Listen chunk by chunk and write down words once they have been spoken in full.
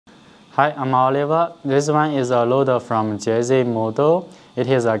Hi, I'm Oliver. This one is a loader from JZ model. It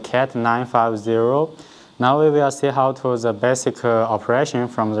is a CAT 950. Now we will see how to the basic operation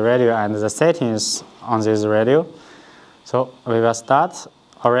from the radio and the settings on this radio. So we will start.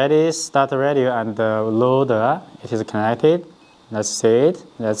 Already start the radio and the loader. It is connected. Let's see it.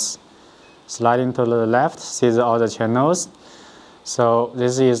 Let's slide into the left. See all the channels. So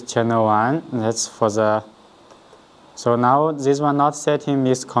this is channel 1. That's for the. So now this one not setting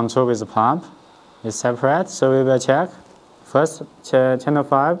mix control with the pump. It's separate. So we will check. First channel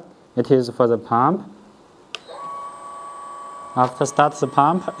 5. It is for the pump. After start the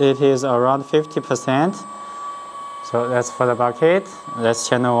pump, it is around 50%. So that's for the bucket. That's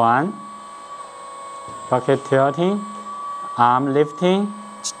channel 1. Bucket tilting, arm lifting,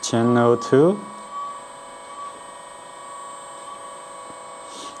 channel 2.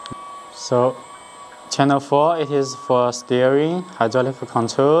 So channel 4, it is for steering, hydraulic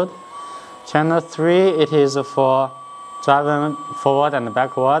control. Channel 3, it is for driving forward and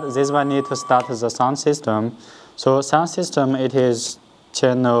backward. This one need to start the sound system. So sound system, it is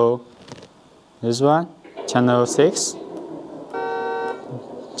channel, this one, channel 6.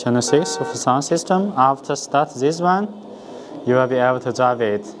 Channel 6 for sound system. After start this one, you will be able to drive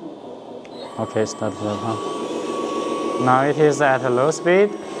it. Okay, start the pump. Now it is at a low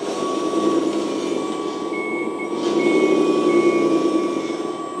speed.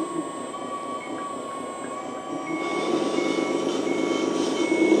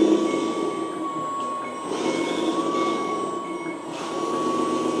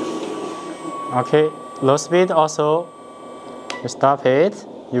 Okay, low speed also, stop it.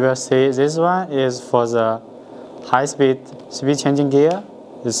 You will see this one is for the high speed changing gear.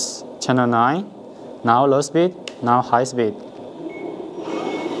 It's channel 9. Now low speed, now high speed.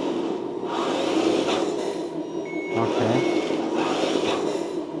 Okay.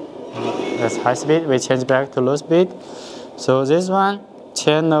 That's high speed. We change back to low speed. So this one,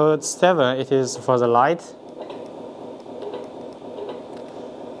 channel 7, it is for the light.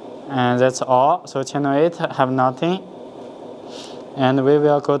 And that's all. So channel 8 have nothing. And we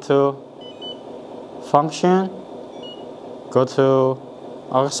will go to function, go to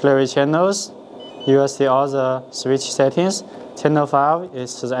auxiliary channels. You will see all the switch settings. Channel 5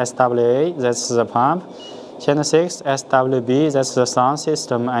 is the SWA, that's the pump. Channel 6, SWB, that's the sound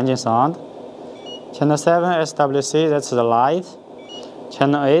system, engine sound. Channel 7, SWC, that's the light.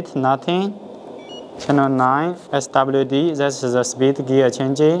 Channel 8, nothing. Channel 9, SWD, that's the speed gear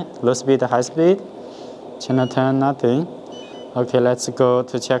changing, low speed, high speed. Channel 10, nothing. Okay, let's go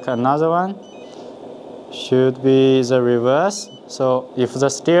to check another one. Should be the reverse. So if the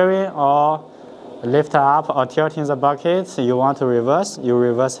steering or lift up or tilting the bucket, you want to reverse, you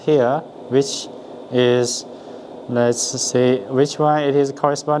reverse here, which is, let's see, which one it is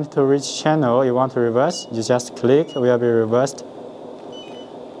corresponding to which channel you want to reverse. You just click, will be reversed.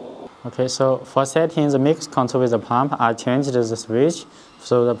 Okay, so for setting the mix control with the pump, I changed the switch.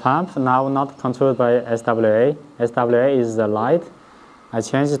 So the pump now not controlled by SWA. SWA is the light. I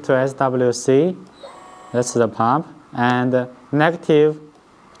changed it to SWC. That's the pump. And negative,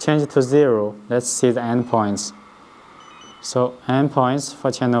 change it to 0. Let's see the endpoints. So endpoints for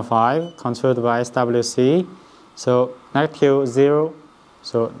channel 5 controlled by SWC. So negative 0.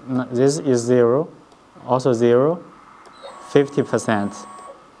 So this is 0. Also 0. 50%.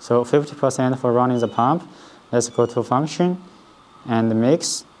 So 50% for running the pump. Let's go to function and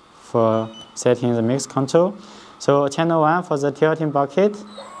mix for setting the mix control. So channel 1 for the tilting bucket.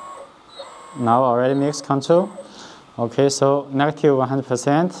 Now already mix control. Okay, so negative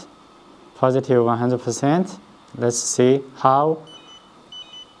 100%, positive 100%. Let's see how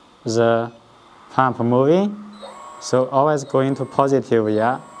the pump moving. So always going to positive,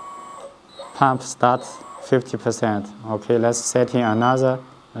 yeah. Pump start 50%. Okay, let's set in another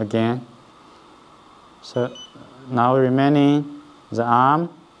again. So now remaining the arm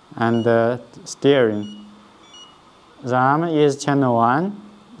and the steering. The arm is channel 1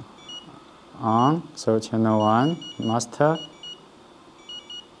 on, so channel 1 master.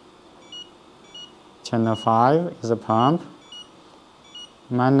 Channel 5 is the pump,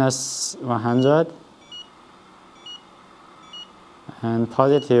 minus 100 and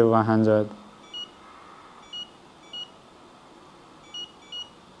positive 100.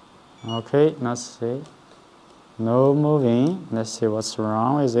 Okay, let's see. No moving. Let's see what's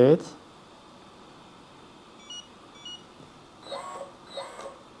wrong with it.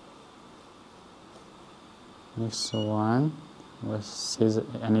 Next one. Let's see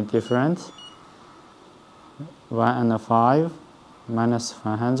any different. 1 and 5 minus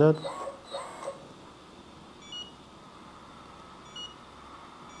 100.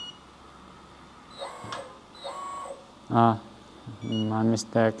 My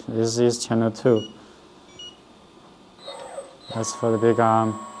mistake. This is channel 2. That's for the big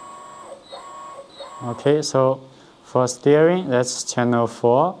arm. Okay, so for steering, that's channel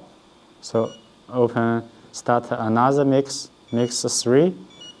 4. So start another mix 3.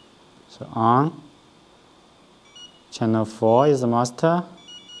 So on. Channel 4 is the master.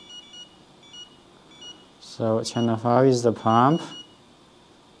 So channel 5 is the pump,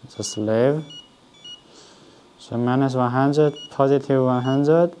 the slave. So minus 100, positive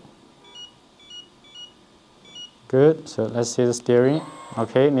 100. Good, so let's see the steering.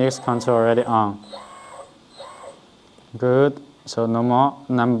 Okay, mix control already on. Good, so no more,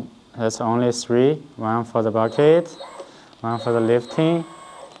 that's only 3. 1 for the bucket, 1 for the lifting,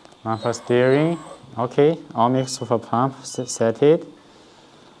 1 for steering. Okay, all mixed for pump, set it.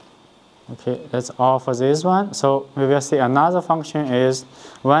 Okay, that's all for this one. So we will see another function is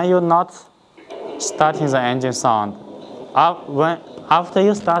when you're not starting the engine sound. After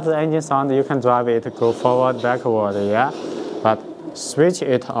you start the engine sound, you can drive it to go forward, backward, yeah? But switch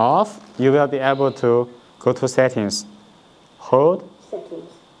it off, you will be able to go to settings. Hold.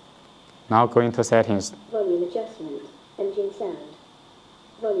 Settings. Now go into settings. Volume adjustment, engine sound.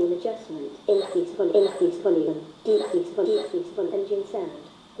 Volume adjustment, increase volume, decrease volume, engine sound,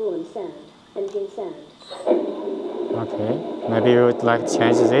 horn sound, engine sound. Okay, maybe you would like to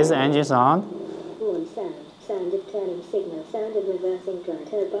change this engine sound. Horn sound, sound of turning signal, sound of reversing drive,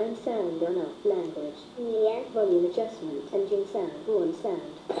 turbine sound on off, language. Yeah. Volume adjustment, engine sound, horn sound.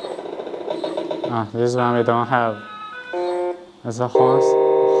 This one we don't have. It's a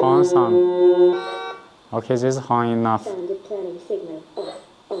horn sound. Okay, this is horn enough. Sound of turning signal, off,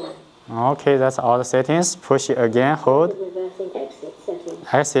 on. Okay, that's all the settings. Push it again, hold. Reversing exit settings.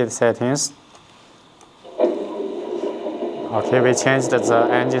 Exit settings. Okay, we changed the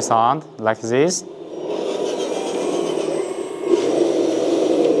engine sound like this.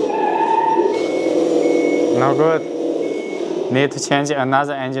 No good. Need to change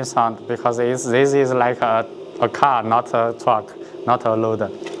another engine sound because this is like a car, not a truck, not a loader.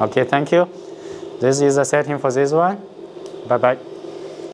 Okay, thank you. This is the setting for this one. Bye-bye.